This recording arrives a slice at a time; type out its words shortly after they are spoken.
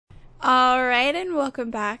Alright, and welcome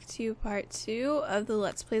back to part 2 of the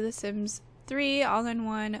Let's Play The Sims 3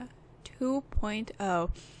 All-in-One 2.0.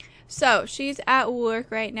 So, she's at work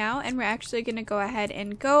right now, and we're actually going to go ahead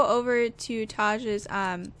and go over to Taj's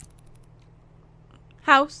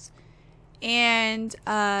house and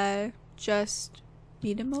just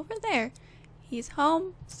meet him over there. He's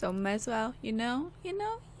home, so might as well, yeah.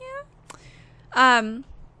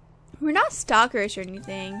 We're not stalkers or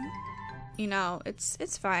anything. You know,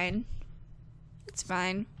 it's fine. It's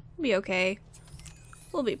fine. We'll be okay.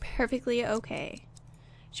 We'll be perfectly okay.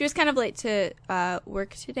 She was kind of late to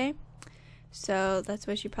work today, so that's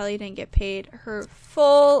why she probably didn't get paid her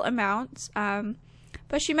full amount.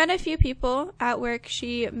 But she met a few people at work.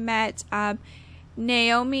 She met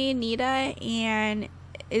Naomi, Nita, and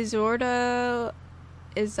Isadora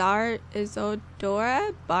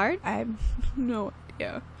Bard. I have no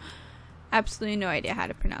idea. Absolutely no idea how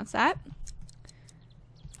to pronounce that.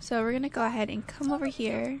 So we're gonna go ahead and come over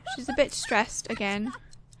here. She's a bit stressed again.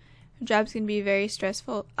 Her job's gonna be very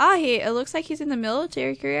stressful. Ah, it looks like he's in the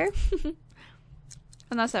military career.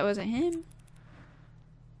 Unless that wasn't him.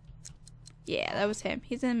 Yeah, that was him.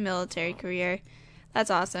 He's in the military career. That's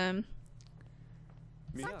awesome.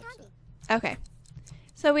 Okay.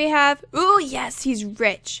 So we have, ooh, yes, he's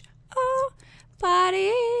rich. Oh,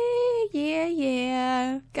 buddy.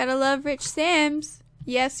 Yeah. Gotta love rich Sims.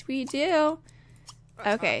 Yes, we do.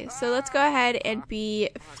 Okay, so let's go ahead and be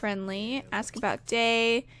friendly. Ask about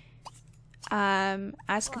day.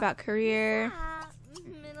 Ask about career.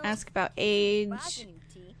 Ask about age.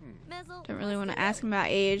 Don't really want to ask them about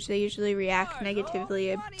age. They usually react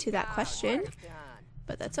negatively to that question.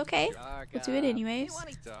 But that's okay. We'll do it anyways.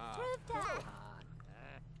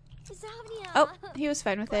 Oh, he was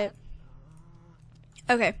fine with it.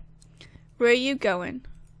 Okay. Where are you going?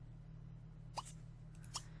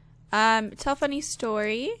 Tell funny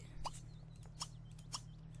story.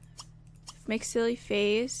 Make silly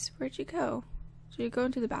face. Where'd you go? Did you go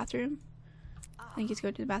into the bathroom? I think he's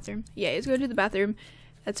going to the bathroom. Yeah, he's going to the bathroom.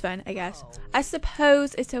 That's fine, I guess. I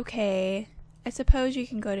suppose it's okay. I suppose you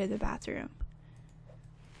can go to the bathroom.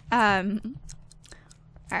 Alright.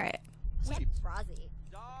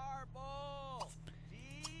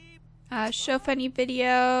 Show funny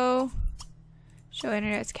video. Show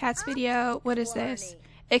internet's cats video. What is this?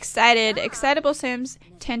 Excited. Excitable Sims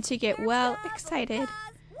tend to get well excited.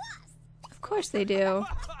 Of course they do.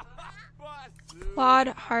 Plod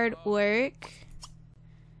hard work.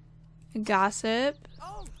 Gossip.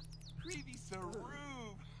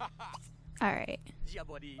 Alright.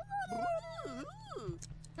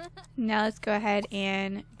 Now let's go ahead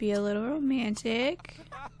and be a little romantic.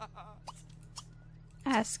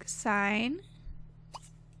 Ask sign.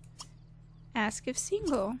 Ask if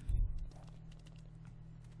single.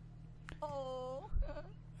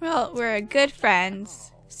 Well, we're good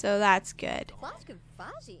friends, so that's good.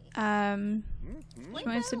 She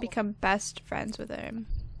wants to become best friends with him,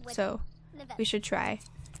 so we should try.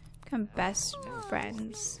 Become best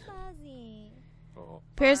friends.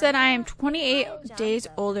 Appears that I am 28 days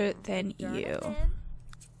older than you.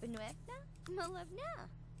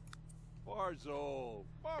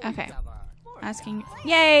 Okay. Asking.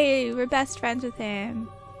 Yay! We're best friends with him.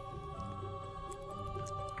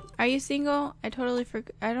 Are you single? I totally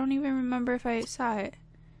forgot. I don't even remember if I saw it.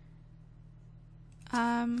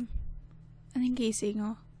 I think he's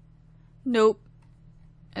single. Nope.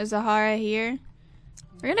 Is Zahara here?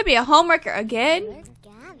 We're gonna be a homeworker again?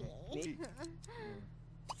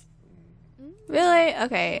 Really?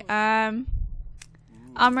 Okay.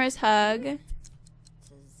 Amra's hug.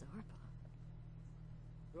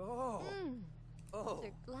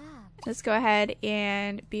 Let's go ahead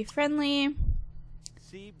and be friendly.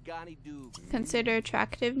 Consider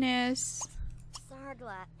attractiveness.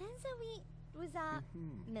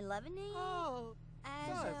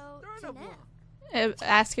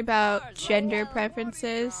 Ask about gender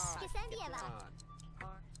preferences.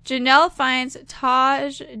 Janelle finds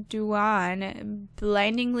Taj Duan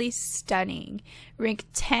blindingly stunning. Rank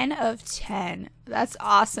 10 of 10. That's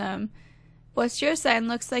awesome. What's your sign?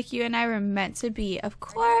 Looks like you and I were meant to be. Of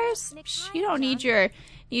course. You don't need your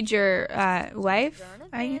wife,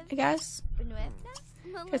 I guess.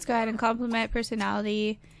 Let's go ahead and compliment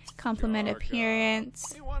personality, compliment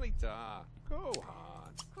appearance.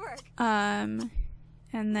 And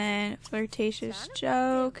then flirtatious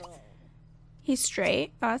joke. He's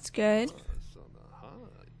straight. Oh, that's good.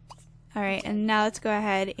 Alright, and now let's go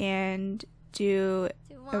ahead and do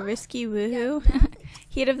a risky woohoo.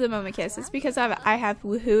 Heat of the moment kiss. It's because I have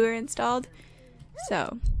woohooer installed.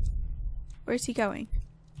 So, where's he going?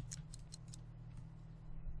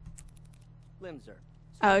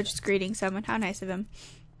 Oh, just greeting someone. How nice of him.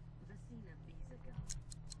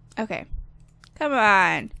 Okay. Come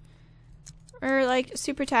on. We're like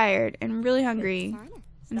super tired and really hungry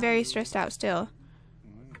and very stressed out still.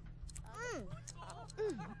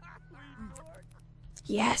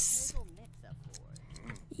 Yes.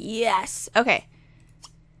 Yes. Okay.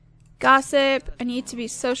 Gossip. I need to be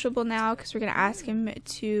sociable now because we're going to ask him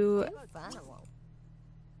to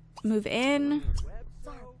move in.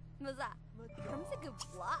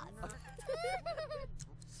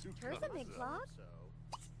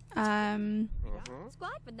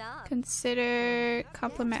 Consider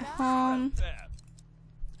compliment home.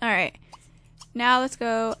 Alright. Now let's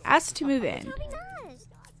go ask to move in.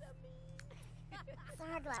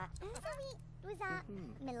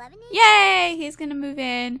 Yay! He's gonna move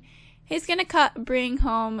in. He's gonna bring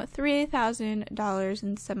home $3,000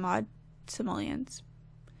 in some odd simoleons.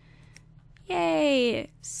 Yay!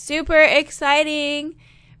 Super exciting!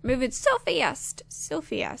 Moving so fast. So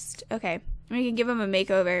fast. Okay. We can give him a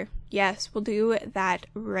makeover. Yes, we'll do that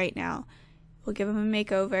right now. We'll give him a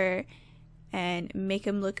makeover and make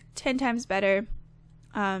him look 10 times better.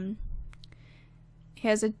 He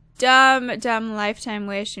has a dumb lifetime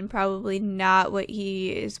wish and probably not what he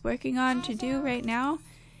is working on to do right now.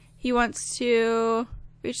 He wants to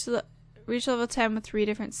reach level 10 with 3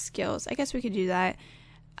 different skills. I guess we could do that.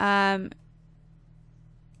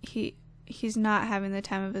 He's not having the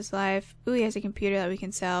time of his life. Ooh, he has a computer that we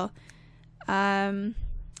can sell.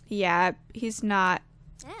 Yeah, he's not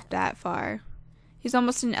that far. He's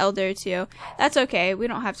almost an elder too. That's okay. We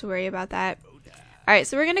don't have to worry about that. Alright,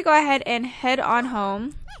 so we're going to go ahead and head on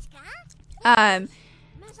home. And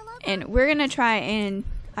we're going to try and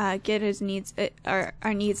get his needs,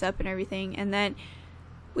 our needs up and everything. And then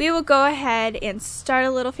we will go ahead and start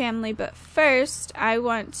a little family. But first, I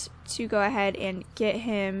want to go ahead and get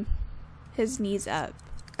him his needs up.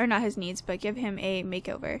 Or not his needs, but give him a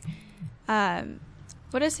makeover.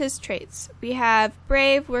 What is his traits? We have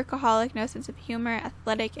brave, workaholic, no sense of humor,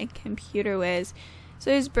 athletic, and computer whiz.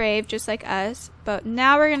 So he's brave, just like us. But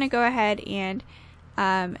now we're going to go ahead and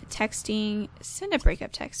send a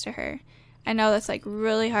breakup text to her. I know that's like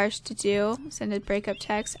really harsh to do, send a breakup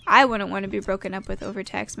text. I wouldn't want to be broken up with over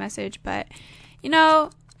text message, but you know,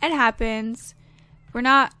 it happens. We're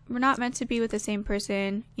not meant to be with the same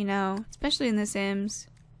person, you know, especially in The Sims.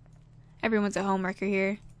 Everyone's a homewrecker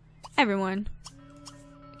here. Everyone.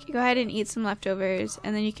 Okay, go ahead and eat some leftovers,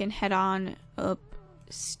 and then you can head on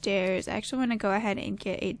upstairs. I actually want to go ahead and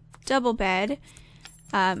get a double bed.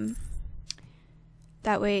 That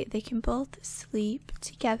way they can both sleep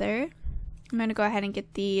together. I'm going to go ahead and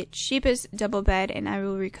get the cheapest double bed, and I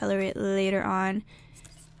will recolor it later on.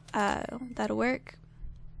 That'll work.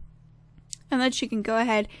 And then she can go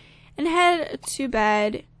ahead and head to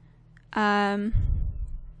bed.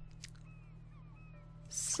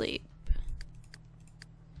 Sleep.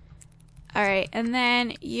 Alright, and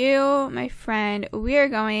then you, my friend, we are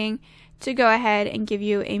going to go ahead and give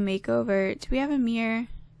you a makeover. Do we have a mirror?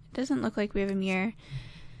 It doesn't look like we have a mirror.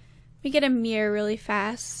 We get a mirror really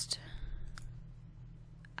fast.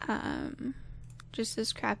 Just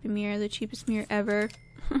this crappy mirror, the cheapest mirror ever.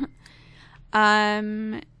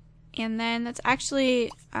 And then let's actually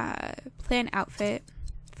plan outfit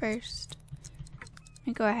first.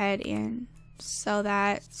 And go ahead and sell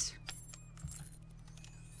that.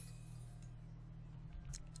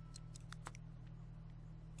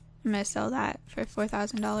 I'm gonna sell that for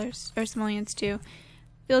 $4,000 or simoleons too.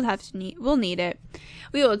 We'll need it.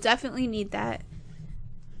 We will definitely need that.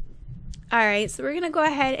 Alright, so we're gonna go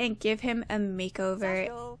ahead and give him a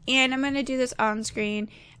makeover. And I'm gonna do this on screen.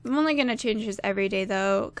 I'm only gonna change his everyday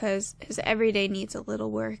though, because his everyday needs a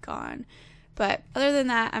little work on. But other than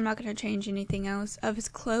that, I'm not gonna change anything else of his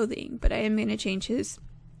clothing, but I am gonna change his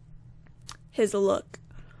look.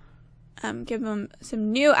 Give him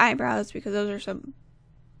some new eyebrows, because those are some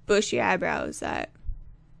bushy eyebrows that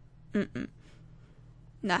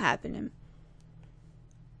not happening.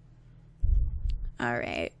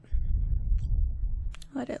 Alright.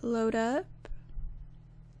 Let it load up.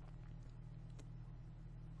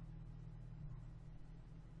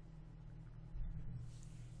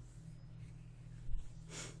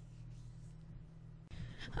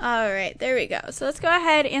 Alright, there we go. So let's go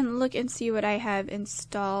ahead and look and see what I have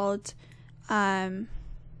installed. No,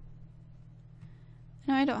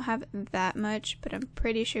 I don't have that much, but I'm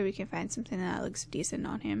pretty sure we can find something that looks decent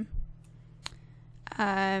on him.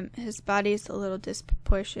 His body's a little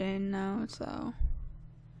disproportionate now, so I'm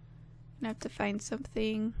gonna have to find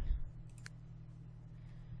something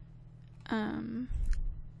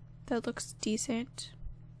that looks decent.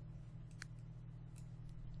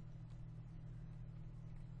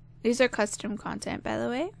 These are custom content, by the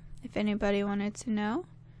way, if anybody wanted to know.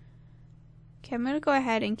 Okay, I'm going to go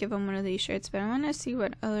ahead and give him one of these shirts, but I want to see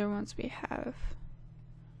what other ones we have.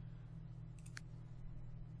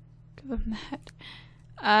 Give him that.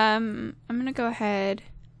 I'm going to go ahead.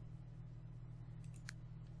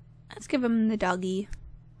 Let's give him the doggy.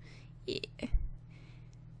 Yeah.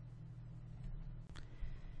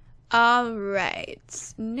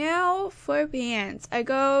 Alright, now for pants. I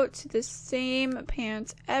go to the same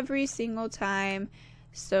pants every single time,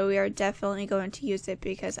 so we are definitely going to use it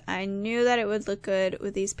because I knew that it would look good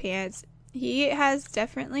with these pants. He has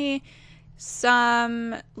definitely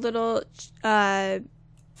some little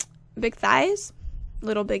big thighs.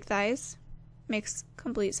 Little big thighs. Makes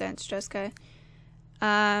complete sense, Jessica.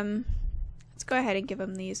 Let's go ahead and give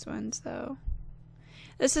him these ones though.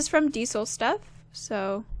 This is from Diesel Stuff,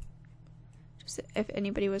 so if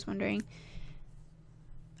anybody was wondering.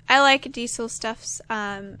 I like Diesel Stuff's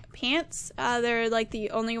pants. They're like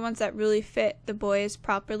the only ones that really fit the boys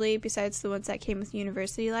properly besides the ones that came with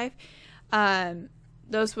University Life.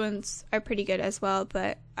 Those ones are pretty good as well,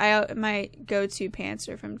 but my go-to pants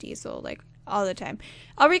are from Diesel like all the time.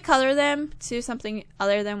 I'll recolor them to something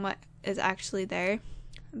other than what is actually there,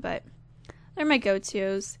 but they're my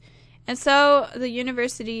go-tos. And so the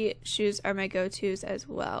university shoes are my go-tos as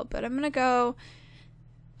well. But I'm going to go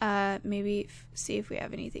maybe see if we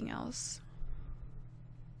have anything else.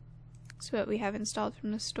 That's what we have installed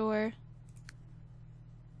from the store.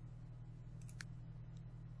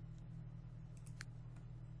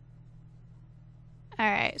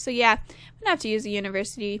 Alright, so yeah, I'm going to have to use the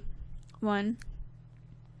university one.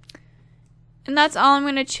 And that's all I'm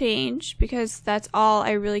going to change because that's all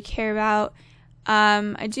I really care about.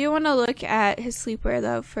 I do want to look at his sleepwear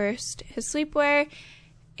though first. His sleepwear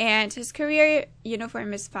and his career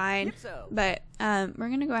uniform is fine, but we're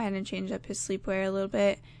gonna go ahead and change up his sleepwear a little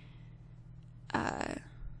bit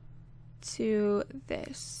to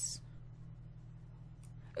this.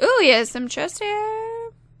 Ooh, he has some chest hair.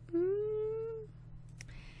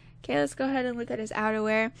 Okay, let's go ahead and look at his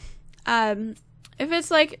outerwear. If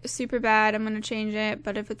it's like super bad, I'm gonna change it,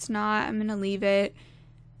 but if it's not, I'm gonna leave it.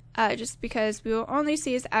 Just because we will only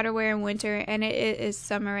see his outerwear in winter, and it is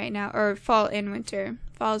summer right now, or fall and winter.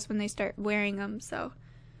 Fall is when they start wearing them, so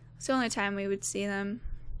it's the only time we would see them.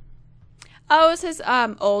 Oh, it was his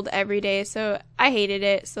old everyday, so I hated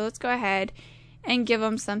it. So let's go ahead and give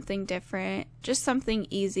him something different, just something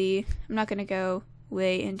easy. I'm not gonna go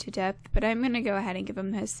way into depth, but I'm gonna go ahead and give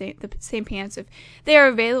him the same pants if they are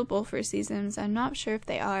available for seasons. I'm not sure if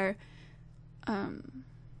they are.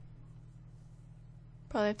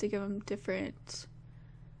 Probably have to give them different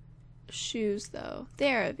shoes though.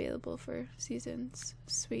 They are available for seasons.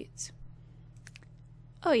 Sweet.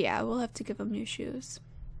 Oh yeah, we'll have to give them new shoes.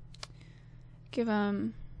 Let's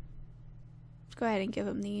go ahead and give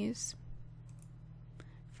them these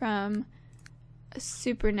from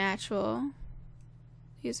Supernatural.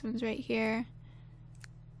 These ones right here.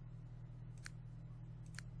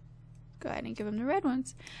 Go ahead and give him the red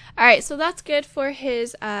ones. Alright, so that's good for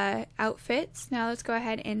his outfits. Now let's go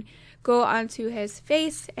ahead and go onto his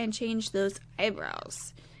face and change those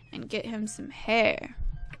eyebrows and get him some hair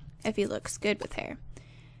if he looks good with hair.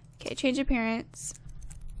 Okay, change appearance.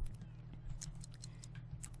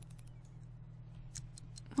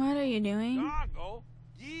 What are you doing?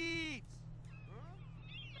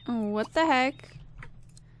 Oh, what the heck?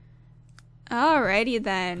 Alrighty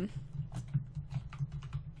then.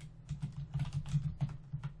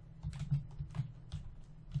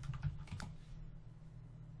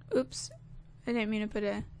 Oops, I didn't mean to put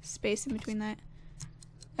a space in between that.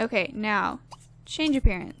 Okay, now, change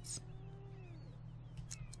appearance.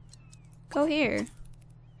 Go here.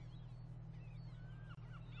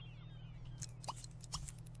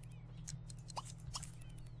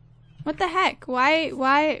 What the heck? Why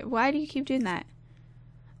do you keep doing that?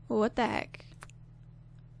 What the heck?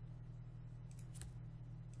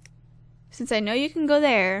 Since I know you can go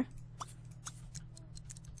there.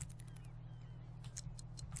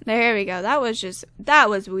 There we go. That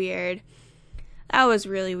was weird. That was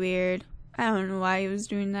really weird. I don't know why he was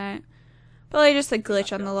doing that. Probably just a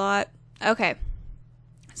glitch on the lot. Okay.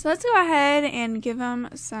 So let's go ahead and give him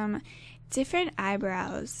some different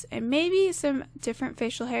eyebrows. And maybe some different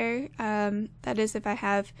facial hair. That is if I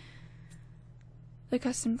have the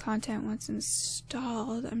custom content once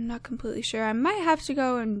installed. I'm not completely sure. I might have to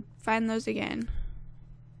go and find those again.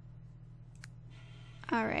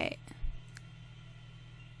 Alright.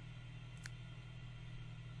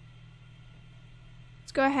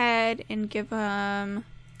 Let's go ahead and give them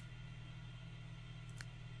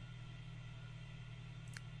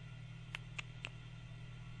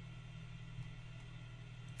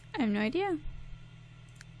I have no idea.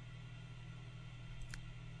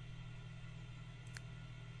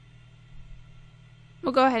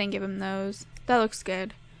 We'll go ahead and give him those. That looks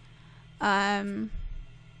good. Looks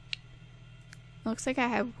like I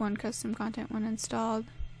have one custom content one installed.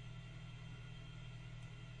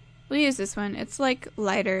 We'll use this one. It's like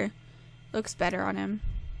lighter. Looks better on him.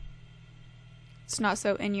 It's not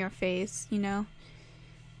so in your face, you know.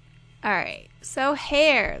 Alright, so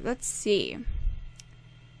hair. Let's see.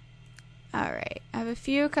 Alright, I have a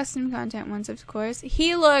few custom content ones, of course.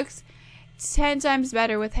 He looks 10 times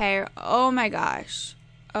better with hair. Oh my gosh.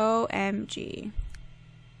 OMG.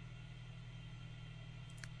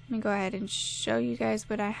 Let me go ahead and show you guys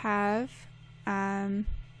what I have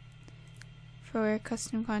for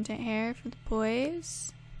custom content hair for the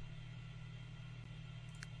boys.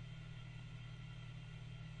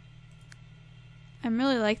 I'm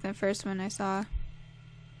really liking the first one I saw.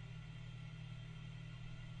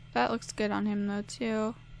 That looks good on him though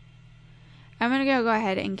too. I'm gonna go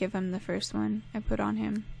ahead and give him the first one I put on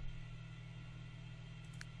him.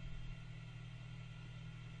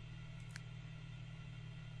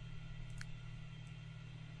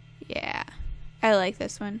 Yeah, I like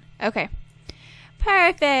this one. Okay,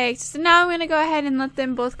 perfect. So now I'm gonna go ahead and let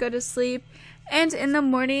them both go to sleep. And in the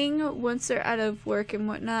morning, once they're out of work and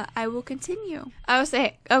whatnot, I will continue. I will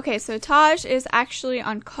say, okay, so Taj is actually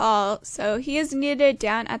on call. So he is needed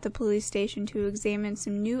down at the police station to examine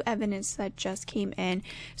some new evidence that just came in.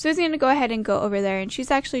 So he's going to go ahead and go over there. And she's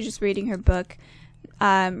actually just reading her book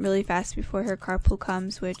really fast before her carpool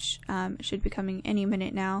comes, which should be coming any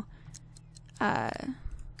minute now. Yeah,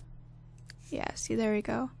 see, there we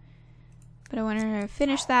go. But I want her to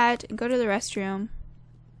finish that and go to the restroom.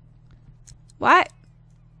 What?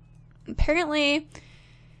 Apparently,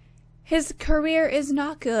 his career is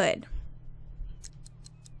not good.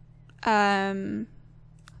 Let's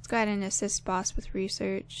go ahead and assist boss with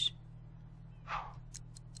research.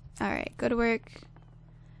 Alright, go to work.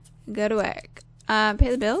 Go to work.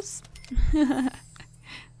 Pay the bills?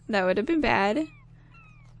 That would have been bad.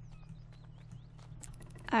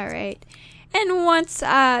 Alright. And once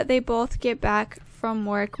they both get back from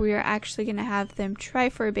work, we are actually going to have them try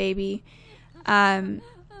for a baby.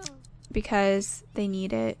 Because they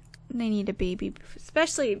need it. They need a baby,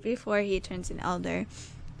 especially before he turns an elder.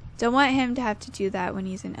 Don't want him to have to do that when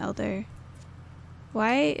he's an elder.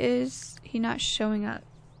 Why is he not showing up?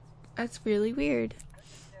 That's really weird.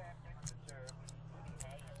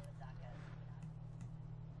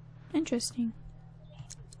 Interesting.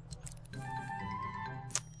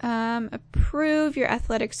 Approve your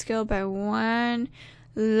athletic skill by 1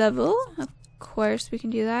 level. Of course, we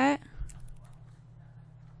can do that.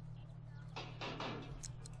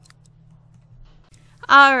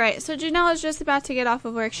 Alright, so Janelle is just about to get off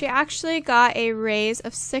of work. She actually got a raise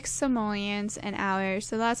of 6 simoleons an hour,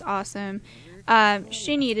 so that's awesome.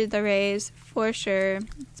 She needed the raise for sure.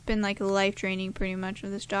 It's been like life draining pretty much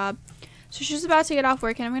with this job. So she's about to get off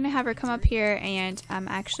work, and I'm going to have her come up here and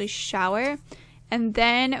actually shower. And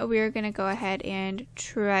then we're going to go ahead and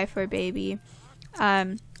try for a baby.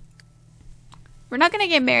 We're not going to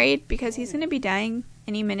get married because he's going to be dying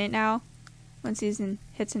any minute now once he's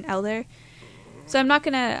hits an elder. So I'm not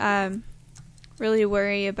going to really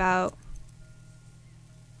worry about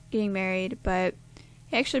getting married, but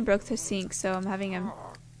he actually broke the sink, so I'm having him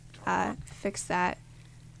fix that.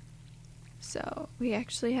 So we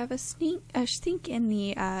actually have a sink in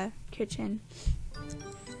the kitchen.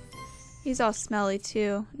 He's all smelly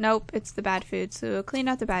too. Nope, it's the bad food, so we'll clean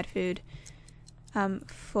out the bad food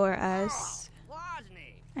for us.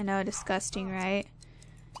 I know, disgusting, right?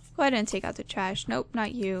 Go ahead and take out the trash. Nope,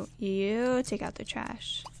 not you. You take out the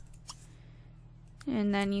trash.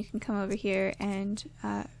 And then you can come over here and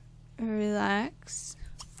relax.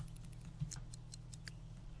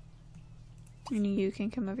 And you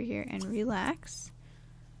can come over here and relax.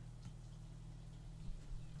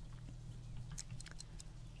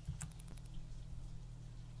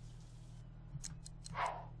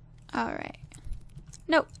 Alright.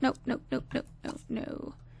 Nope, nope, nope, nope, nope, nope,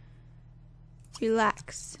 no.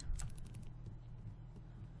 Relax.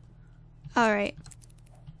 Alright.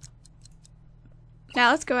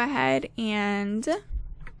 Now let's go ahead and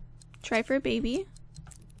try for a baby.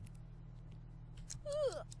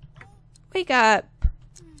 Wake up.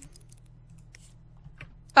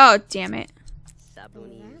 Oh, damn it.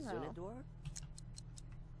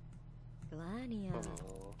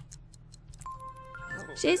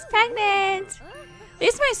 She's pregnant.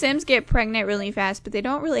 least my Sims get pregnant really fast, but they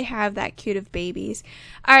don't really have that cute of babies.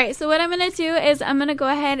 Alright, so what I'm going to do is I'm going to go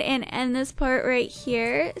ahead and end this part right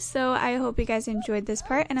here. So I hope you guys enjoyed this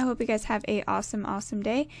part, and I hope you guys have a awesome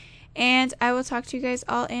day. And I will talk to you guys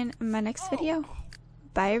all in my next video.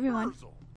 Bye, everyone.